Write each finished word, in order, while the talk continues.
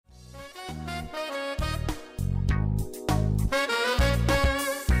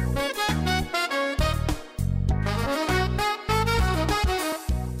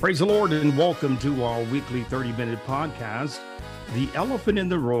Praise the Lord and welcome to our weekly 30-minute podcast, The Elephant in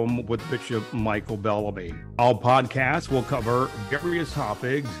the Room with Bishop Michael Bellamy. Our podcast will cover various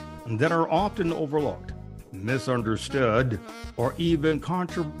topics that are often overlooked, misunderstood, or even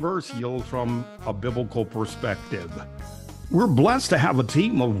controversial from a biblical perspective. We're blessed to have a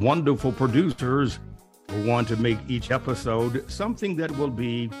team of wonderful producers who want to make each episode something that will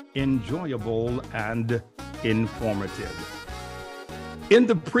be enjoyable and informative. In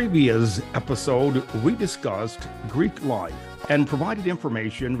the previous episode, we discussed Greek life and provided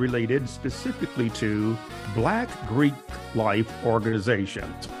information related specifically to Black Greek Life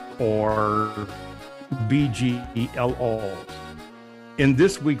Organizations, or BGLOs. In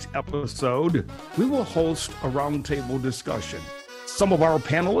this week's episode, we will host a roundtable discussion. Some of our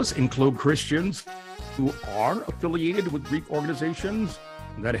panelists include Christians who are affiliated with Greek organizations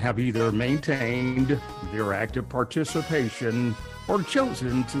that have either maintained their active participation or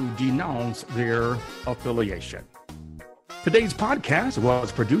chosen to denounce their affiliation. Today's podcast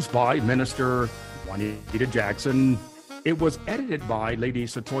was produced by Minister Juanita Jackson. It was edited by Lady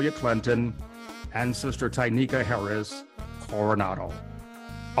Satoya Clinton and Sister Tynika Harris Coronado.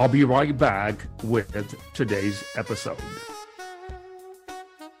 I'll be right back with today's episode.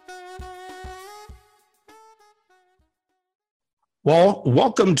 Well,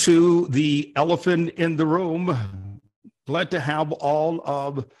 welcome to The Elephant in the Room. Glad to have all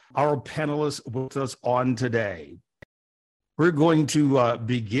of our panelists with us on today. We're going to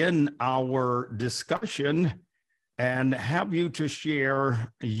begin our discussion and have you to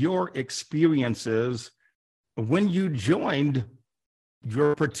share your experiences when you joined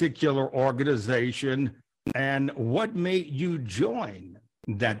your particular organization and what made you join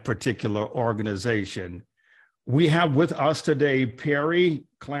that particular organization. We have with us today Perry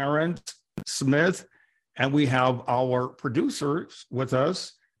Clarence Smith, and we have our producers with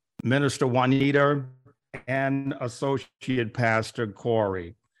us, Minister Juanita and Associate Pastor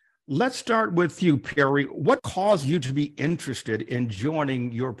Corey. Let's start with you, Perry. What caused you to be interested in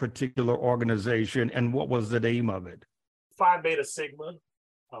joining your particular organization, and what was the name of it? Phi Beta Sigma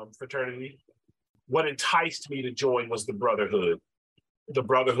fraternity. What enticed me to join was the brotherhood. The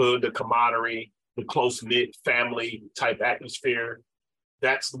brotherhood, the camaraderie, the close-knit family type atmosphere.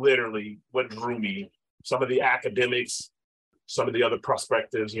 That's literally what drew me. Some of the academics, some of the other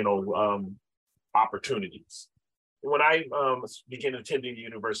perspectives, opportunities. When I began attending the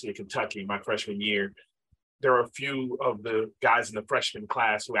University of Kentucky my freshman year, there were a few of the guys in the freshman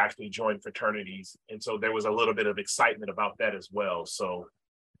class who actually joined fraternities. And so there was a little bit of excitement about that as well. So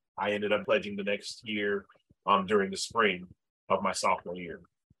I ended up pledging the next year during the spring of my sophomore year.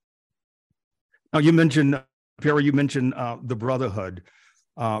 Now, you mentioned, Perry, the brotherhood.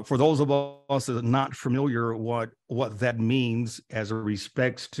 For those of us that are not familiar what that means as it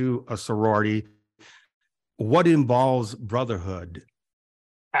respects to a sorority, what involves brotherhood?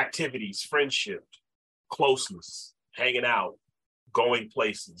 Activities, friendship, closeness, hanging out, going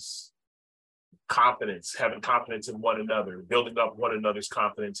places, confidence, having confidence in one another, building up one another's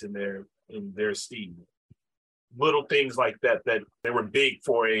confidence in their esteem. Little things like that they were big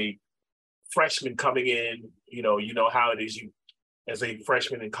for a freshman coming in. You know how it is. You, as a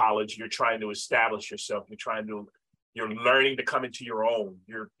freshman in college, you're trying to establish yourself. You're learning to come into your own.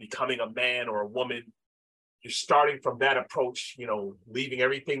 You're becoming a man or a woman. You're starting from that approach, leaving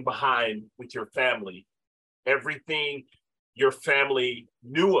everything behind with your family. Everything your family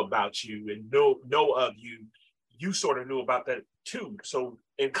knew about you and know of you, you sort of knew about that too. So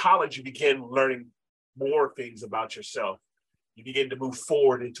in college, you begin learning more things about yourself. You begin to move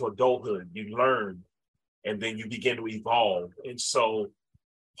forward into adulthood. You learn. And then you begin to evolve. And so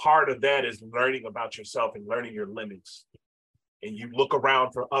part of that is learning about yourself and learning your limits. And you look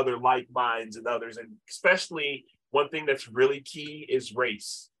around for other like minds and others. And especially one thing that's really key is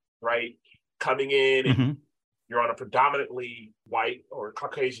race, right? Coming in and you're on a predominantly white or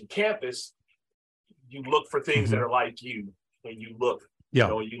Caucasian campus, you look for things that are like you. And you look,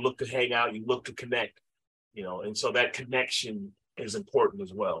 you look to hang out, you look to connect, and so that connection is important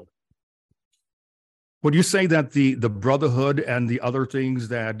as well. Would you say that the brotherhood and the other things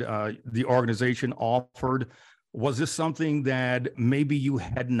that the organization offered, was this something that maybe you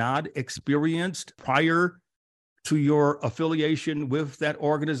had not experienced prior to your affiliation with that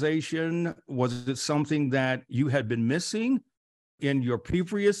organization? Was it something that you had been missing in your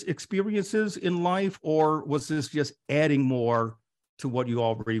previous experiences in life, or was this just adding more to what you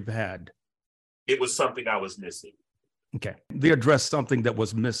already had? It was something I was missing. Okay. They addressed something that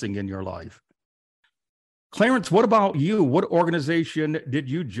was missing in your life. Clarence, what about you? What organization did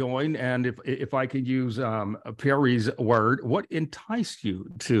you join? And if I could use Perry's word, what enticed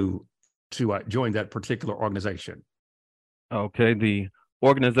you to join that particular organization? Okay, the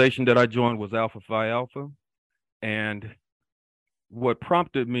organization that I joined was Alpha Phi Alpha, and what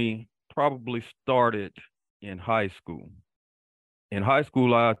prompted me probably started in high school. In high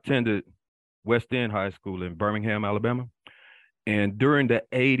school, I attended West End High School in Birmingham, Alabama. And during the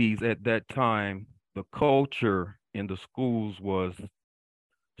 80s, at that time, the culture in the schools was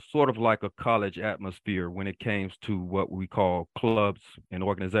sort of like a college atmosphere when it came to what we call clubs and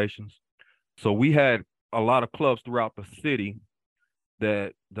organizations. So we had a lot of clubs throughout the city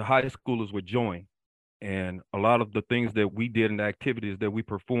that the high schoolers would join. And a lot of the things that we did and the activities that we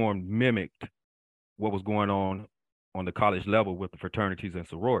performed mimicked what was going on the college level with the fraternities and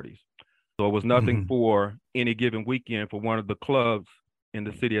sororities. So it was nothing for any given weekend for one of the clubs in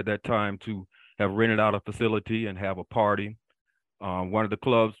the city at that time to have rented out a facility and have a party. One of the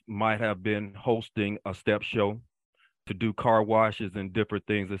clubs might have been hosting a step show to do car washes and different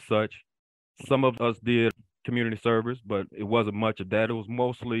things as such. Some of us did community service, but it wasn't much of that. It was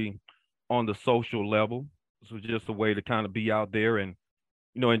mostly on the social level. This was just a way to kind of be out there and,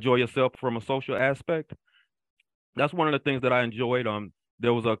 enjoy yourself from a social aspect. That's one of the things that I enjoyed.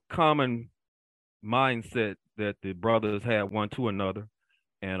 There was a common mindset that the brothers had one to another,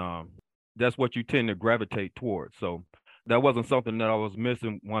 and that's what you tend to gravitate towards. So that wasn't something that I was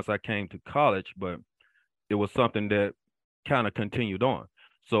missing once I came to college, but it was something that kind of continued on.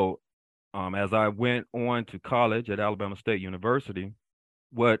 So as I went on to college at Alabama State University,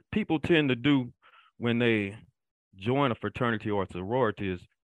 what people tend to do when they join a fraternity or a sorority is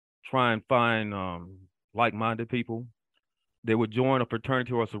try and find like-minded people. They would join a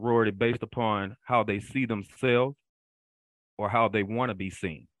fraternity or a sorority based upon how they see themselves or how they want to be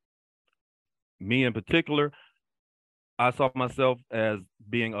seen. Me in particular, I saw myself as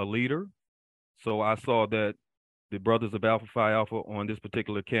being a leader. So I saw that the brothers of Alpha Phi Alpha on this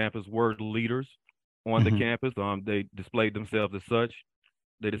particular campus were leaders on the campus. They displayed themselves as such.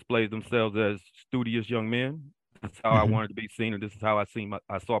 They displayed themselves as studious young men. This is how I wanted to be seen, and this is how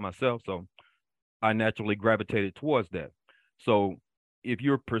I saw myself. So I naturally gravitated towards that. So if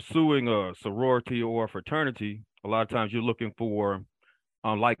you're pursuing a sorority or a fraternity, a lot of times you're looking for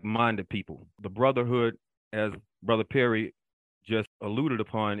like-minded people. The brotherhood, as Brother Perry just alluded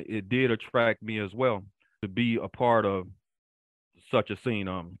upon, it did attract me as well to be a part of such a scene.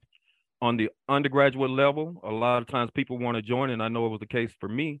 On the undergraduate level, a lot of times people want to join, and I know it was the case for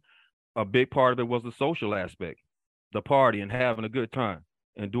me. A big part of it was the social aspect, the party and having a good time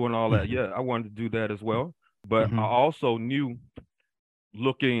and doing all that. Yeah, I wanted to do that as well. But I also knew,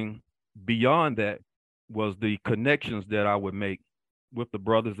 looking beyond that, was the connections that I would make with the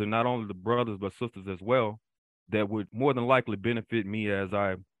brothers, and not only the brothers, but sisters as well, that would more than likely benefit me as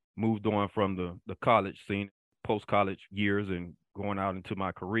I moved on from the college scene, post-college years, and going out into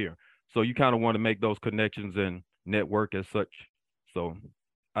my career. So you kind of want to make those connections and network as such. So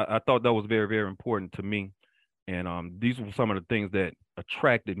I thought that was very, very important to me. And these were some of the things that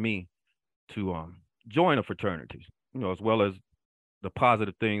attracted me to join a fraternity, as well as the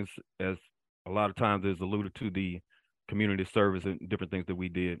positive things, as a lot of times is alluded to, the community service and different things that we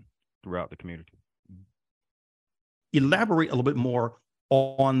did throughout the community. Elaborate a little bit more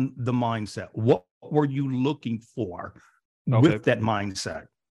on the mindset. What were you looking for with that mindset?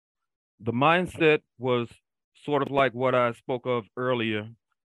 The mindset was sort of like what I spoke of earlier.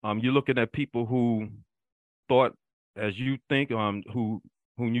 You're looking at people who thought as you think, who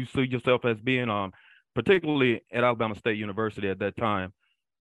you see yourself as being, particularly at Alabama State University at that time.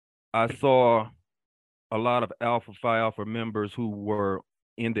 I saw a lot of Alpha Phi Alpha members who were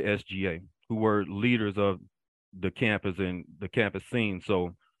in the SGA, who were leaders of the campus and the campus scene.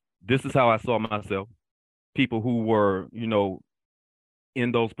 So this is how I saw myself. People who were,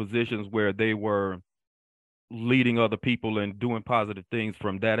 in those positions where they were leading other people and doing positive things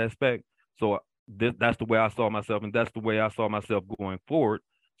from that aspect. So that's the way I saw myself, and that's the way I saw myself going forward.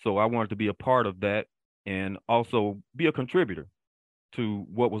 So I wanted to be a part of that and also be a contributor to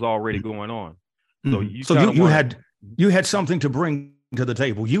what was already going on. So you had something to bring to the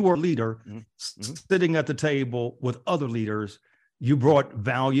table. You were a leader sitting at the table with other leaders. You brought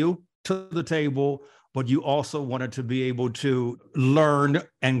value to the table, but you also wanted to be able to learn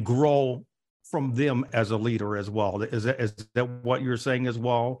and grow from them as a leader as well. Is that what you're saying as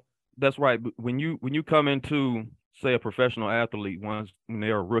well? That's right. When you come into, say, a professional athlete, when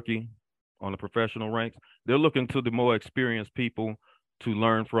they're a rookie on the professional ranks, they're looking to the more experienced people to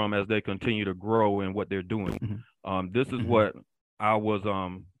learn from as they continue to grow in what they're doing. This is what I was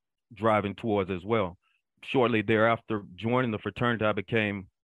driving towards as well. shortly thereafter joining the fraternity, I became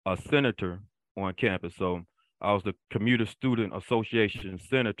a senator on campus. So I was the Commuter Student Association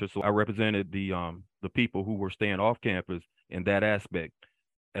senator. So I represented the people who were staying off campus in that aspect.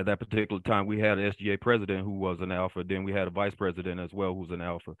 At that particular time, we had an SGA president who was an alpha. Then we had a vice president as well who's an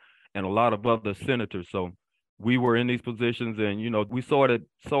alpha, and a lot of other senators. So we were in these positions, and we saw it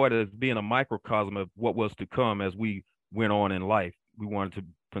as being a microcosm of what was to come as we went on in life. We wanted to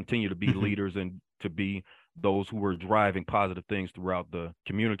continue to be leaders and to be those who were driving positive things throughout the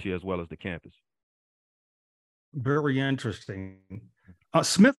community as well as the campus. Very interesting.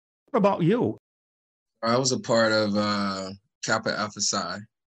 Smith, what about you? I was a part of Kappa Alpha Psi.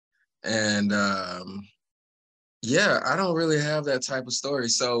 And yeah, I don't really have that type of story.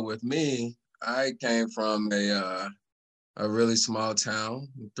 So with me, I came from a really small town,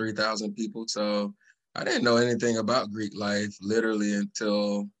 3,000 people. So I didn't know anything about Greek life literally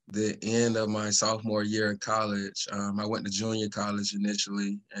until the end of my sophomore year in college. I went to junior college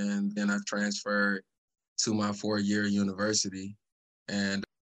initially, and then I transferred to my 4-year university. And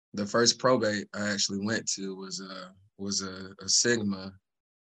the first probate I actually went to was a Sigma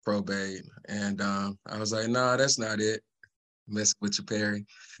probate, and I was like, nah, that's not it. Mess with you, Perry.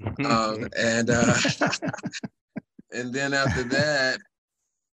 And and then after that,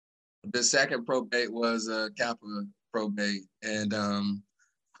 the second probate was a Kappa probate, and I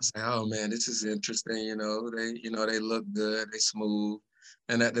was like, oh man, this is interesting. They look good, they smooth,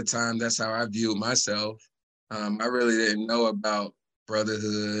 and at the time, that's how I viewed myself. I really didn't know about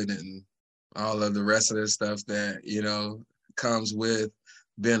brotherhood and all of the rest of the stuff that comes with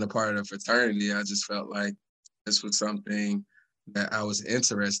being a part of a fraternity. I just felt like this was something that I was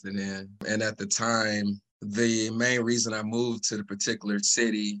interested in. And at the time, the main reason I moved to the particular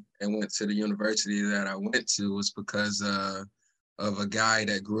city and went to the university that I went to was because of a guy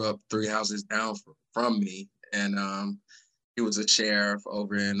that grew up 3 houses down from me. And he was a sheriff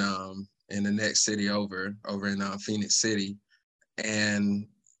over in the next city over in Phoenix City. And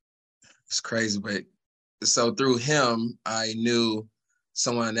it's crazy, but so through him, I knew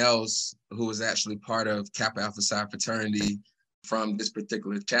someone else who was actually part of Kappa Alpha Psi fraternity from this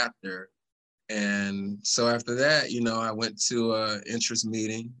particular chapter. And so after that, I went to an interest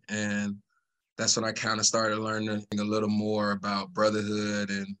meeting, and that's when I kind of started learning a little more about brotherhood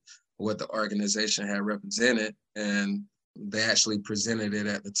and what the organization had represented. And they actually presented it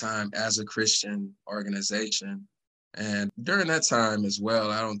at the time as a Christian organization. And during that time as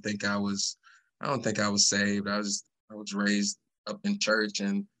well, I don't think I was saved. I was raised up in church,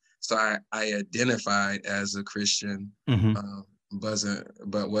 and so I identified as a Christian,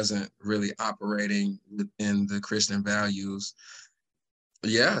 but wasn't really operating within the Christian values.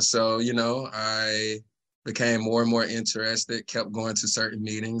 Yeah, so I became more and more interested, kept going to certain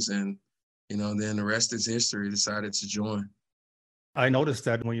meetings, and then the rest is history. Decided to join. I noticed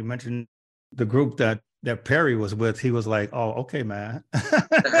that when you mentioned the group that Perry was with, he was like, "Oh, okay, man,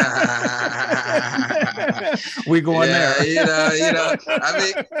 we going there." I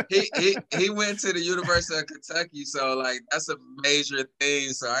mean, he went to the University of Kentucky, so like that's a major thing.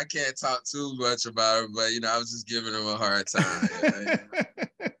 So I can't talk too much about it, but I was just giving him a hard time.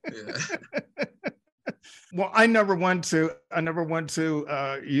 Yeah. Well, I never went to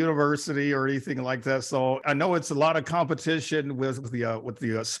university or anything like that, so I know it's a lot of competition with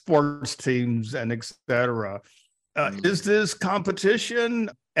the sports teams and etc. Is this competition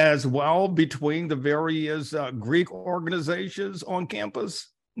as well between the various Greek organizations on campus,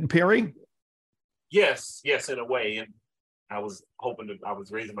 Perry? Yes, in a way. And I was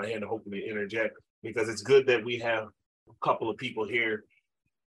raising my hand to hopefully interject, because it's good that we have a couple of people here.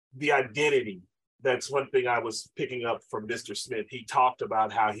 The identity. That's one thing I was picking up from Mr. Smith. He talked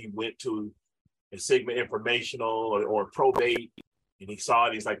about how he went to a Sigma informational or probate, and he saw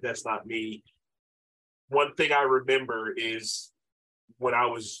it. He's like, that's not me. One thing I remember is when I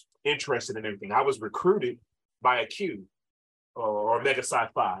was interested in everything, I was recruited by a Q or Mega Psi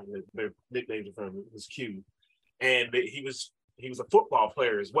Phi. Their nicknames for him was Q. And he was a football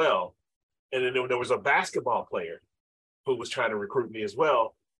player as well. And then there was a basketball player who was trying to recruit me as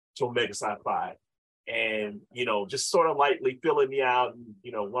well to Omega Psi Phi. And, just sort of lightly filling me out and,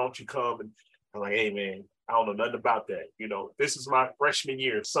 why don't you come? And I'm like, hey, man, I don't know nothing about that. This is my freshman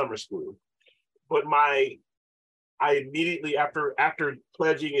year of summer school. But I immediately, after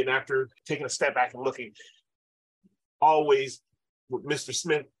pledging and after taking a step back and looking, always with Mr.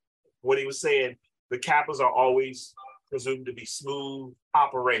 Smith, what he was saying, the Kappas are always presumed to be smooth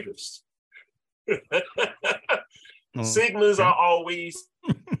operators. Sigmas are always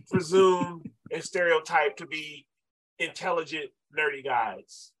presumed and stereotyped to be intelligent, nerdy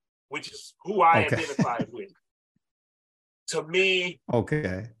guys. which is who I Okay. identified with. To me,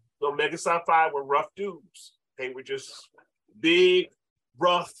 Okay. the Omega Psi Phi were rough dudes. They were just big,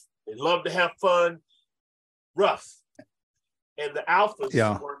 rough. They loved to have fun, rough. And the alphas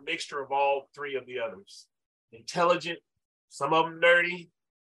were a mixture of all three of the others. Intelligent, some of them nerdy,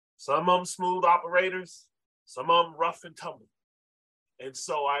 some of them smooth operators, some of them rough and tumble. And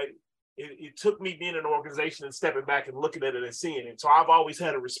so it took me being in an organization and stepping back and looking at it and seeing it. So I've always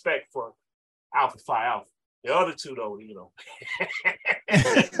had a respect for Alpha Phi Alpha. The other two, though, you know.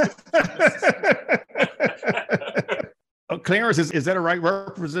 Clarence, is that a right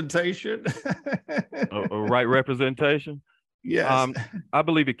representation? a right representation? Yes. I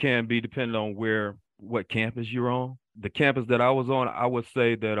believe it can be, depending on what campus you're on. The campus that I was on, I would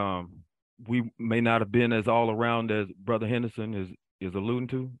say that we may not have been as all around as Brother Henderson is alluding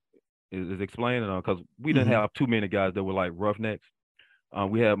to, is explaining, because we didn't have too many guys that were like roughnecks.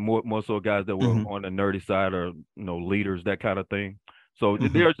 We had more so guys that were on the nerdy side, or leaders, that kind of thing. So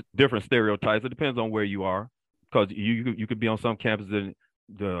there's different stereotypes. It depends on where you are, because you could be on some campuses and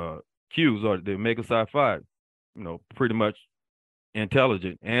the Qs or the Omega Psi Phi, pretty much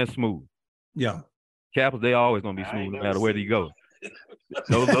intelligent and smooth. Yeah. Kappas, they always gonna be smooth no matter where you go.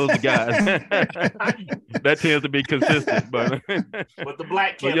 Those are guys. That tends to be consistent, but the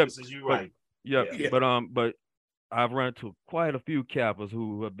black campuses, you're right. But I've run into quite a few Kappas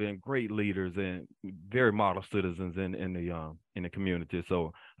who have been great leaders and very model citizens in the community.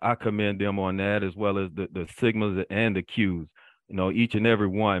 So I commend them on that, as well as the Sigmas and the Qs. Each and every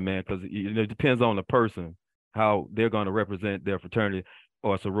one, man, because it depends on the person how they're going to represent their fraternity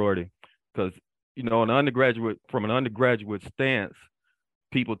or sorority. Because from an undergraduate stance,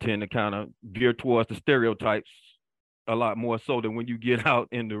 people tend to kind of veer towards the stereotypes a lot more so than when you get out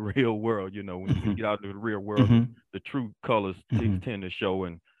in the real world. When you get out into the real world, the true colors tend to show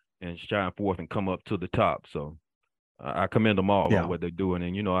and shine forth and come up to the top. So I commend them all on what they're doing.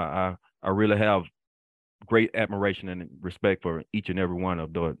 And, I really have great admiration and respect for each and every one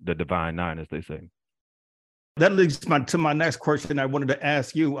of the Divine Nine, as they say. That leads to my next question. I wanted to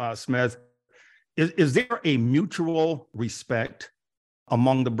ask you, Smith, is there a mutual respect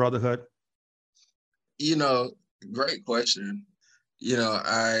among the brotherhood? Great question.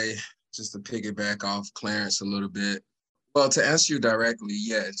 I just to piggyback off Clarence a little bit. Well, to answer you directly,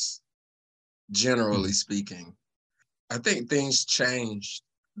 yes, generally speaking. I think things changed.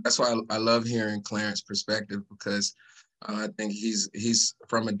 That's why I love hearing Clarence's perspective, because I think he's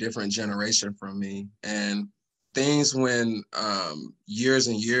from a different generation from me. And things when years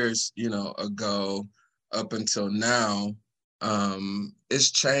and years, ago up until now,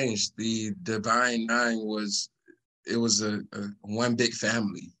 it's changed. The Divine Nine was a one big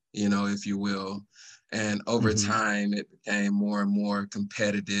family, if you will. And over time, it became more and more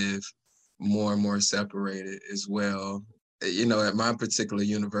competitive, more and more separated as well. At my particular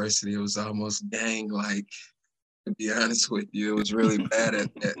university, it was almost gang-like, to be honest with you. It was really bad it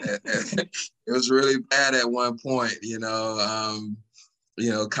was really bad at one point,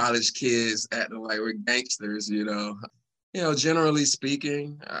 college kids acting like we're gangsters, generally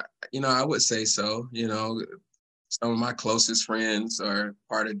speaking, I would say so. Some of my closest friends are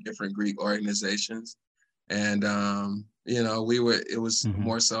part of different Greek organizations. And, it was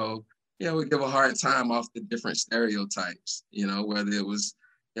more so, we give a hard time off the different stereotypes, whether it was,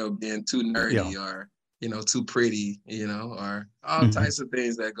 being too nerdy or, too pretty, or all types of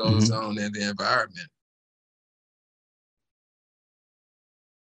things that goes on in the environment.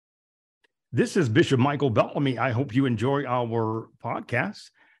 This is Bishop Michael Bellamy. I hope you enjoy our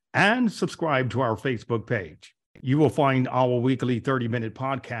podcast and subscribe to our Facebook page. You will find our weekly 30-minute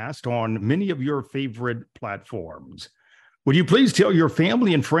podcast on many of your favorite platforms. Would you please tell your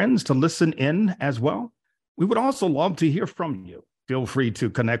family and friends to listen in as well? We would also love to hear from you. Feel free to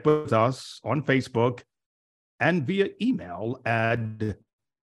connect with us on Facebook and via email at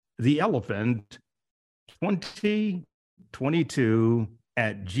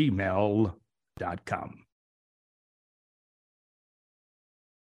theelephant2022@gmail.com.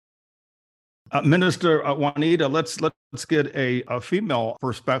 Minister Juanita, let's get a female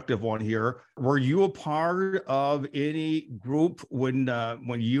perspective on here. Were you a part of any group when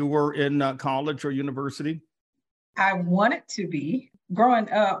you were in college or university? I wanted to be. Growing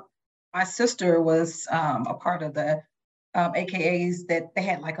up, my sister was a part of the AKAs that they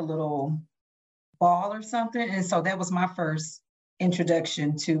had like a little ball or something. And so that was my first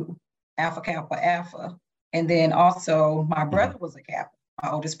introduction to Alpha Kappa Alpha. And then also my brother was a Kappa. My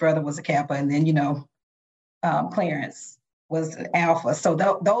oldest brother was a Kappa. And then, Clarence was Alpha. So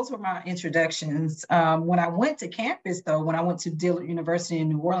those were my introductions. When I went to campus, though, when I went to Dillard University in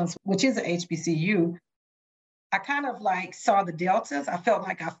New Orleans, which is an HBCU, I kind of like saw the deltas. I felt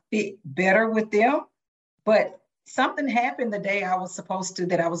like I fit better with them, but something happened the day I was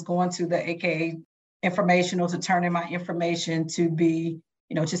that I was going to the AKA informational to turn in my information to be,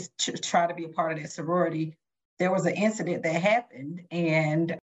 just to try to be a part of that sorority. There was an incident that happened,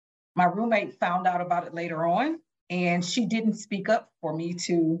 and my roommate found out about it later on, and she didn't speak up for me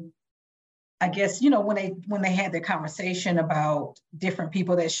to, I guess, when they had their conversation about different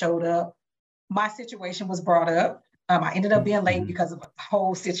people that showed up, my situation was brought up. I ended up being late because of a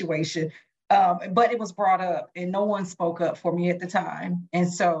whole situation, but it was brought up and no one spoke up for me at the time. And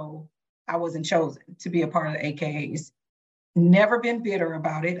so I wasn't chosen to be a part of the AKAs. Never been bitter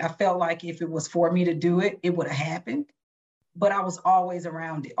about it. I felt like if it was for me to do it, it would have happened. But I was always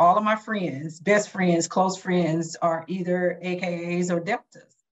around it. All of my friends, best friends, close friends are either AKAs or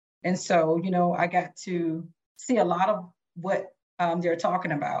Deltas. And so, I got to see a lot of what they're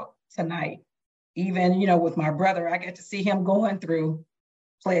talking about tonight. Even, with my brother, I got to see him going through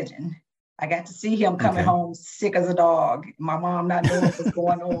pledging. I got to see him coming home sick as a dog. My mom not knowing what was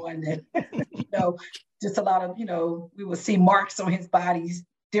going on. And, just a lot of, we would see marks on his bodies,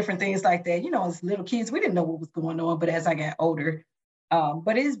 different things like that. As little kids, we didn't know what was going on. But as I got older,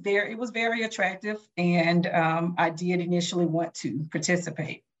 but it was very attractive. And I did initially want to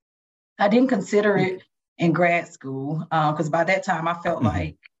participate. I didn't consider it in grad school because by that time I felt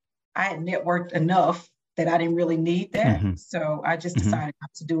like I had networked enough that I didn't really need that. So I just decided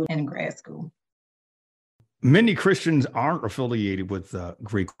not to do it in grad school. Many Christians aren't affiliated with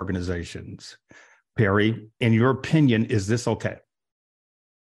Greek organizations. Perry, in your opinion, is this okay?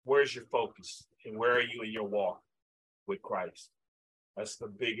 Where's your focus and where are you in your walk with Christ? That's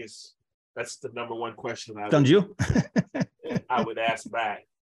the number one question I would ask back,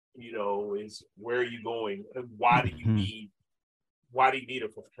 is where are you going and why do you need a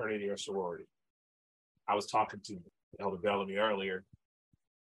fraternity or sorority? I was talking to Elder Bellamy earlier.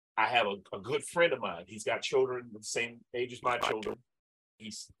 I have a good friend of mine. He's got children the same age as my children.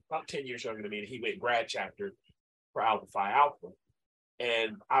 He's about 10 years younger than me, and he went grad chapter for Alpha Phi Alpha.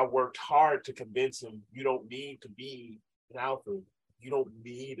 And I worked hard to convince him, you don't need to be an Alpha. You don't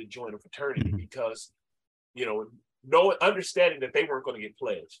need to join a fraternity because, understanding that they weren't going to get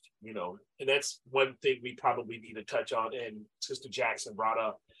pledged, and that's one thing we probably need to touch on. And Sister Jackson brought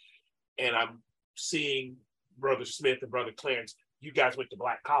up, and I'm seeing Brother Smith and Brother Clarence, you guys went to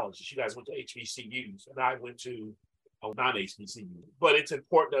Black colleges, you guys went to HBCUs, and I went to non-HBCUs. But it's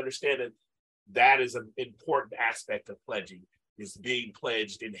important to understand that is an important aspect of pledging, is being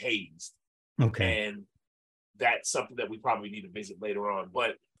pledged and hazed. Okay. And that's something that we probably need to visit later on.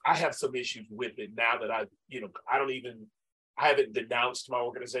 But I have some issues with it now that I haven't denounced my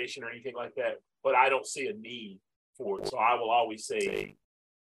organization or anything like that, but I don't see a need for it. So I will always say,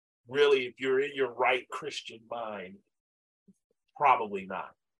 really, if you're in your right Christian mind, probably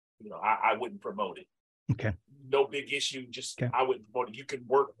not. I wouldn't promote it. Okay. No big issue. I wouldn't promote it. You can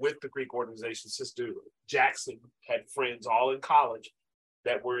work with the Greek organization. Sister Jackson had friends all in college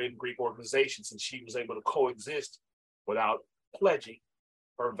that were in Greek organizations, and she was able to coexist without pledging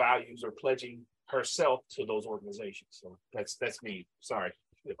her values or pledging herself to those organizations. So that's me. Sorry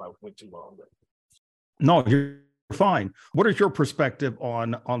if I went too long. No, you're fine. What is your perspective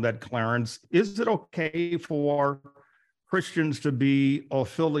on that, Clarence? Is it okay for Christians to be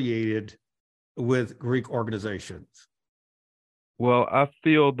affiliated with Greek organizations? Well, I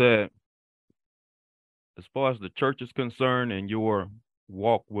feel that as far as the church is concerned and your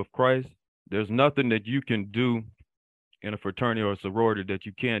walk with Christ, there's nothing that you can do in a fraternity or a sorority that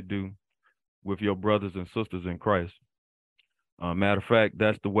you can't do with your brothers and sisters in Christ. Matter of fact,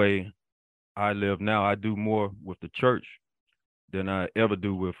 that's the way I live now. I do more with the church than I ever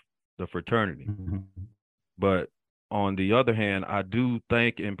do with the fraternity. But on the other hand, I do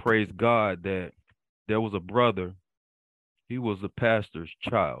thank and praise God that there was a brother, he was a pastor's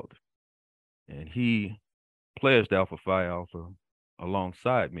child, and he pledged Alpha Phi Alpha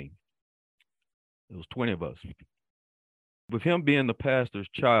alongside me. It was 20 of us. With him being the pastor's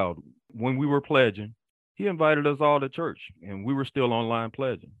child, when we were pledging, he invited us all to church, and we were still online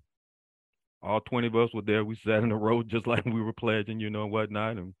pledging. All 20 of us were there. We sat in a row just like we were pledging, and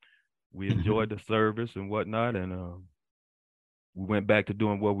whatnot, and we enjoyed the service and whatnot, and we went back to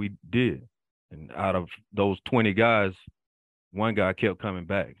doing what we did. And out of those 20 guys, one guy kept coming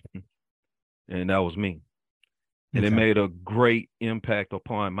back, and that was me. And it made a great impact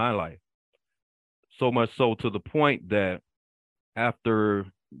upon my life. So much so to the point that after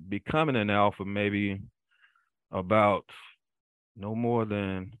becoming an Alpha, maybe about no more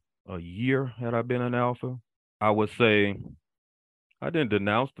than a year had I been an Alpha. I would say I didn't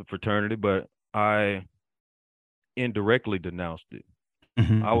denounce the fraternity, but I indirectly denounced it.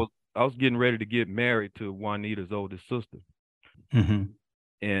 Mm-hmm. I was getting ready to get married to Juanita's oldest sister. Mm-hmm.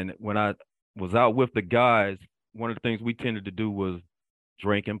 And when I was out with the guys, one of the things we tended to do was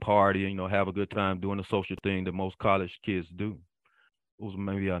drink and party and, have a good time doing the social thing that most college kids do. It was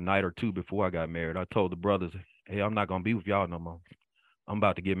maybe a night or two before I got married. I told the brothers, hey, I'm not going to be with y'all no more. I'm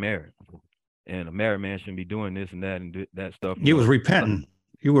about to get married. And a married man shouldn't be doing this and that and that stuff. You was repenting.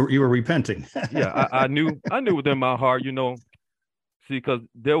 You were repenting. Yeah, I knew within my heart, see, because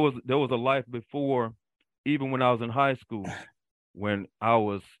there was a life before, even when I was in high school, when I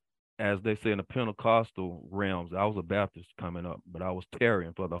was, as they say in the Pentecostal realms, I was a Baptist coming up, but I was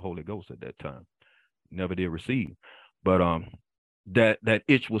tarrying for the Holy Ghost at that time. Never did receive. But that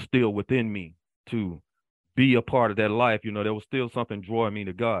itch was still within me to be a part of that life. There was still something drawing me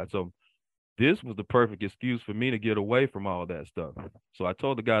to God. So this was the perfect excuse for me to get away from all that stuff. So I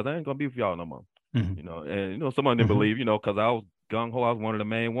told the guys, I ain't gonna be with y'all no more. Mm-hmm. And someone didn't believe, because I was gung-ho. I was one of the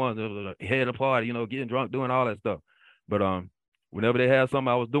main ones, head of the party, getting drunk, doing all that stuff. But whenever they had something,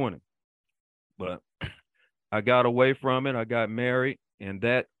 I was doing it. But I got away from it. I got married, and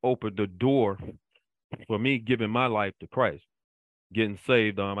that opened the door for me giving my life to Christ, getting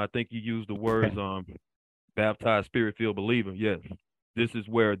saved. I think you used the words baptized, spirit-filled believer. Yes, this is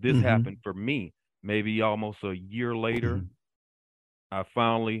where this happened for me. Maybe almost a year later, I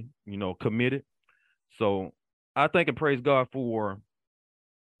finally, committed. So I thank and praise God for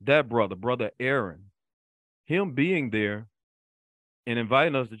that brother Aaron, him being there and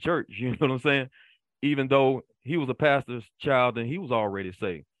inviting us to church. You know what I'm saying? Even though he was a pastor's child and he was already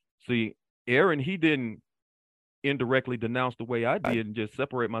saved. See, Aaron, he didn't indirectly denounce the way I did and just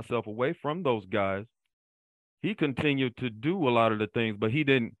separate myself away from those guys. He continued to do a lot of the things, but he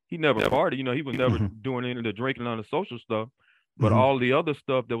never partied. He was never doing any of the drinking on the social stuff, but all the other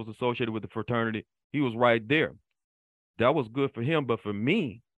stuff that was associated with the fraternity, he was right there. That was good for him. But for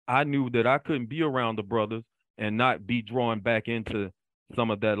me, I knew that I couldn't be around the brothers and not be drawn back into some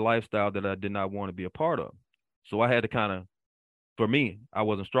of that lifestyle that I did not want to be a part of. So I had to for me, I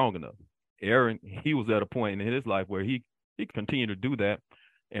wasn't strong enough. Aaron, he was at a point in his life where he continued to do that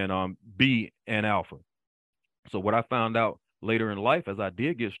and be an alpha. So what I found out later in life as I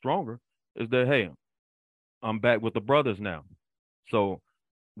did get stronger is that, hey, I'm back with the brothers now. So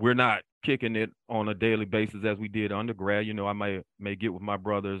we're not kicking it on a daily basis as we did undergrad. I may get with my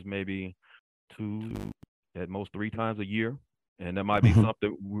brothers maybe 2, at most 3 times a year. And that might be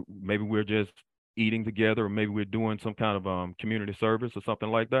something, maybe we're just eating together, or maybe we're doing some kind of community service or something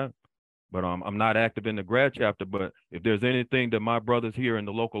like that. But I'm not active in the grad chapter. But if there's anything that my brothers here in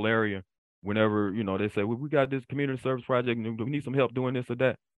the local area, whenever, they say, well, we got this community service project and we need some help doing this or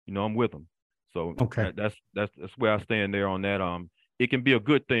that, I'm with them. So that's where I stand there on that. It can be a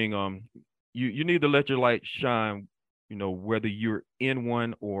good thing. You need to let your light shine, whether you're in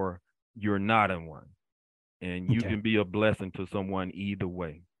one or you're not in one. And you can be a blessing to someone either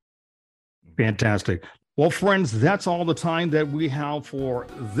way. Fantastic. Well, friends, that's all the time that we have for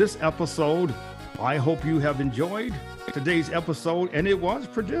this episode. I hope you have enjoyed today's episode, and it was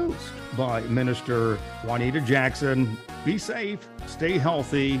produced by Minister Juanita Jackson. Be safe, stay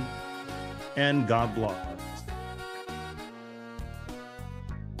healthy, and God bless.